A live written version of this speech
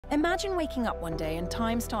Imagine waking up one day and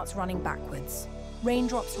time starts running backwards.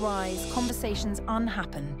 Raindrops rise, conversations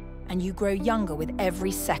unhappen, and you grow younger with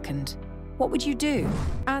every second. What would you do?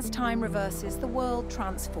 As time reverses, the world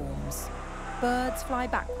transforms. Birds fly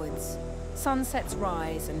backwards, sunsets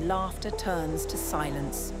rise, and laughter turns to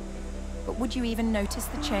silence. But would you even notice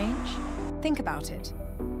the change? Think about it.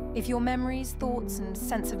 If your memories, thoughts, and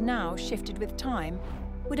sense of now shifted with time,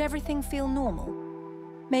 would everything feel normal?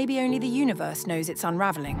 Maybe only the universe knows it's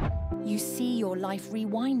unraveling. You see your life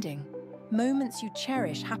rewinding. Moments you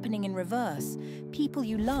cherish happening in reverse, people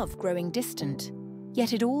you love growing distant.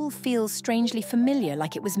 Yet it all feels strangely familiar,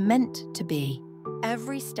 like it was meant to be.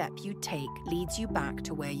 Every step you take leads you back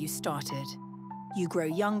to where you started. You grow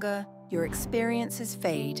younger, your experiences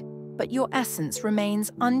fade, but your essence remains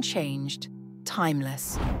unchanged,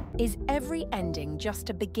 timeless. Is every ending just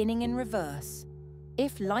a beginning in reverse?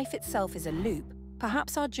 If life itself is a loop,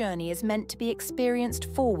 perhaps our journey is meant to be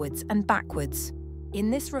experienced forwards and backwards.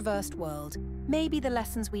 In this reversed world, maybe the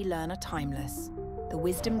lessons we learn are timeless. The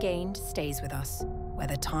wisdom gained stays with us,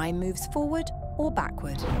 whether time moves forward or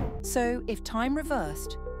backward. So, if time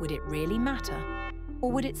reversed, would it really matter?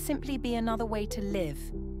 Or would it simply be another way to live,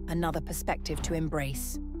 another perspective to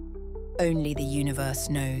embrace? Only the universe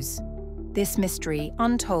knows. This mystery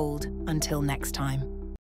untold until next time.